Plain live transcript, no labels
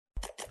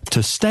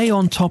To stay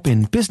on top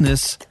in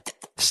business,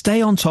 stay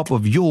on top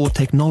of your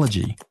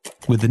technology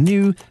with the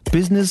new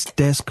Business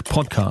Desk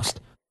podcast,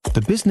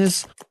 The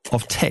Business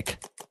of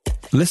Tech.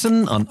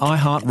 Listen on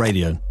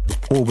iHeartRadio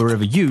or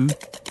wherever you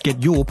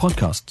get your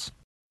podcasts.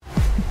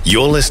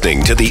 You're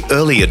listening to the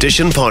Early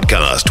Edition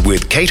podcast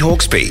with Kate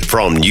Hawkesby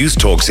from News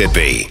Talk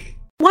ZB.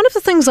 One of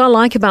the things I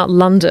like about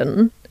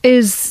London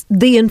is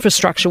the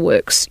infrastructure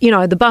works. You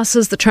know, the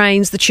buses, the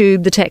trains, the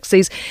tube, the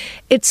taxis.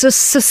 It's a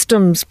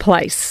systems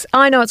place.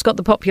 I know it's got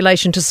the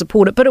population to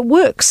support it, but it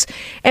works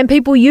and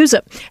people use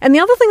it. And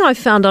the other thing I've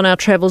found on our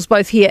travels,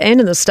 both here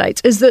and in the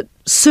States, is that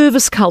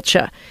service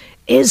culture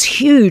is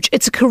huge.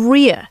 It's a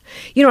career.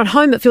 You know, at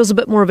home it feels a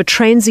bit more of a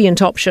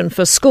transient option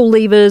for school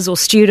leavers or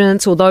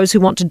students or those who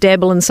want to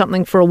dabble in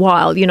something for a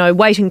while. You know,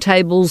 waiting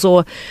tables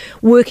or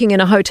working in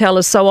a hotel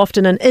is so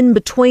often an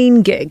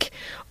in-between gig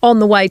on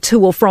the way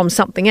to or from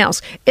something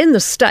else. In the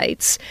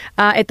States,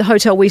 at the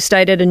hotel we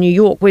stayed at in New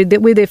York, we're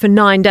there for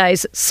 9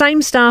 days.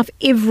 Same staff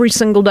every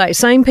single day.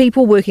 Same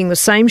people working the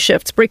same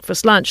shifts,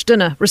 breakfast, lunch,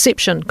 dinner,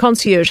 reception,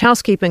 concierge,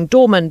 housekeeping,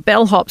 doorman,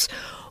 bellhops.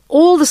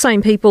 All the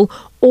same people,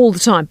 all the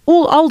time.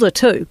 All older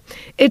too.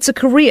 It's a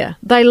career.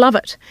 They love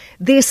it.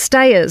 They're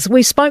stayers.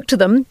 We spoke to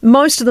them.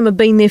 Most of them have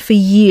been there for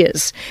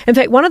years. In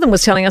fact, one of them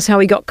was telling us how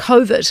he got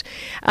COVID.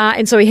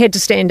 And so he had to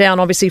stand down,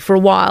 obviously, for a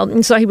while.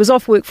 And so he was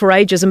off work for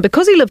ages. And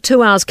because he lived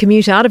 2 hours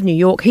commute out of New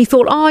York, he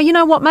thought, oh, you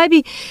know what,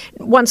 maybe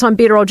once I'm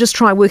better, I'll just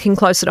try working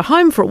closer to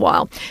home for a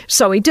while.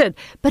 So he did.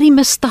 But he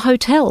missed the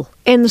hotel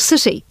and the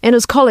city and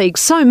his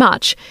colleagues so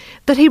much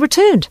that he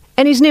returned.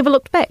 And he's never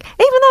looked back. Even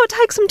though it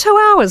takes them 2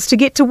 hours to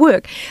get to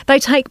work, they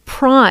take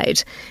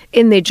pride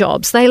in their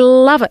jobs. They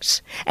love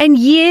it. And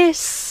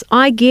yes,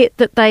 I get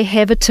that they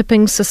have a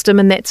tipping system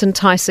and that's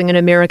enticing in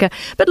America.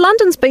 But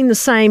London's been the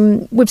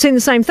same. We've seen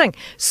the same thing.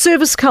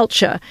 Service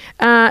culture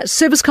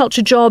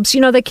jobs,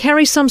 you know, they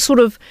carry some sort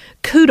of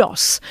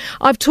kudos.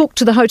 I've talked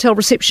to the hotel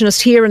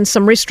receptionist here and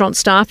some restaurant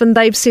staff, and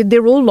they've said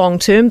they're all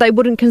long-term. They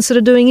wouldn't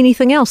consider doing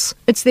anything else.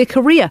 It's their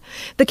career.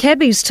 The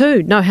cabbies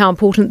too know how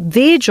important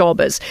their job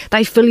is.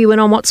 They fill you in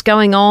on what's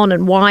going on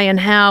and why and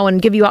how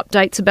and give you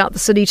updates about the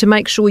city to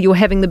make sure you're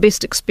having the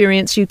best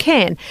experience you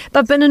can.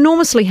 They've been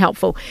enormously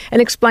helpful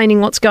in explaining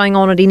what's going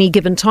on at any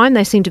given time.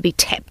 They seem to be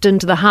tapped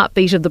into the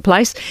heartbeat of the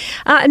place.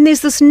 And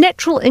there's this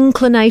natural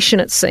inclination,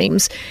 it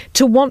seems,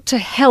 to want to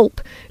help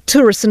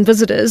tourists and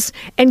visitors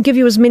and give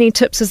you as many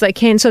tips as they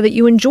can so that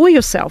you enjoy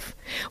yourself,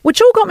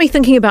 which all got me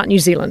thinking about New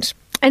Zealand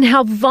and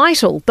how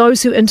vital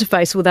those who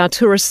interface with our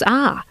tourists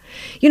are.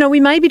 You know, we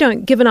maybe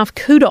don't give enough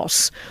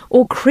kudos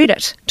or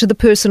credit to the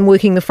person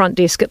working the front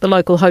desk at the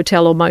local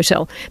hotel or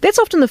motel. That's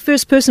often the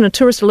first person a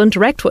tourist will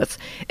interact with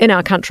in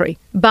our country,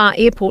 bar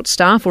airport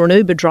staff or an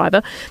Uber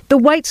driver. The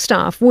wait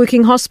staff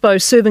working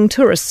hospo serving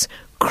tourists,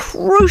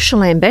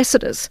 crucial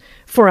ambassadors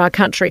for our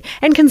country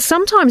and can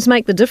sometimes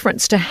make the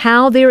difference to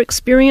how their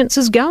experience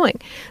is going.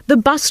 The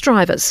bus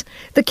drivers,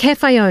 the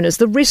cafe owners,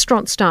 the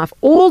restaurant staff,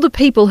 all the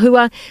people who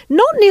are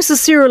not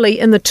necessarily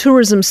in the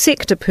tourism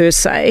sector per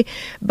se,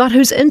 but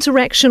whose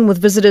interaction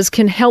with visitors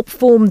can help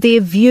form their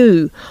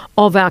view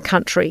of our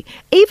country.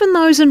 Even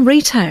those in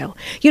retail.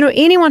 You know,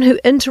 anyone who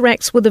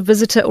interacts with a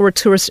visitor or a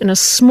tourist in a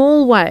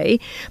small way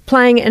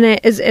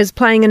is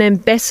playing an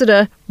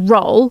ambassador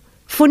role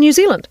for New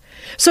Zealand.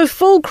 So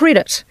full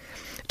credit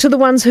to the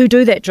ones who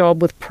do that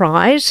job with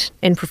pride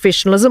and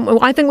professionalism.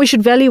 I think we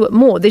should value it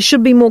more. There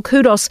should be more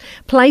kudos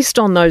placed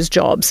on those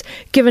jobs,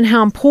 given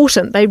how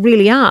important they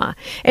really are.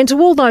 And to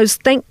all those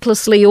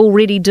thanklessly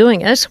already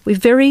doing it, we're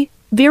very,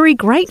 very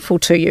grateful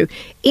to you.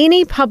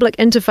 Any public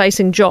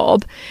interfacing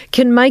job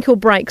can make or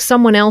break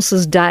someone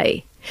else's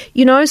day.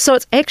 You know, so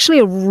it's actually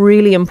a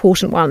really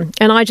important one.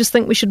 And I just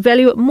think we should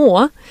value it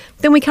more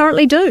than we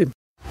currently do.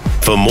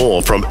 For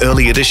more from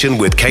Early Edition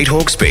with Kate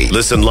Hawkesby,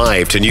 listen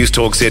live to News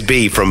Talk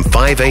ZB from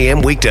 5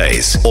 a.m.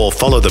 weekdays or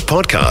follow the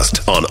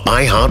podcast on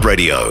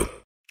iHeartRadio.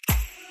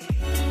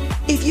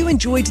 If you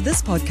enjoyed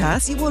this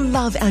podcast, you will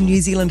love our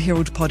New Zealand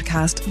Herald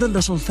podcast, The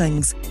Little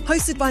Things,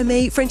 hosted by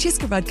me,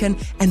 Francesca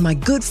Rudkin, and my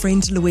good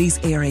friend Louise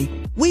Airy.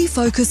 We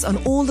focus on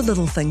all the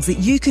little things that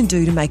you can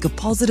do to make a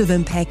positive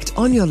impact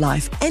on your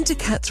life and to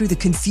cut through the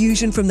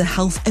confusion from the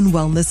health and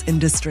wellness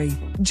industry.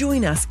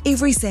 Join us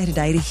every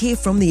Saturday to hear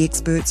from the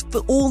experts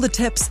for all the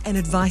tips and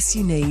advice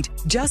you need.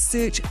 Just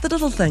search The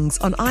Little Things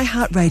on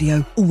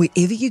iHeartRadio or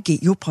wherever you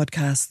get your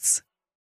podcasts.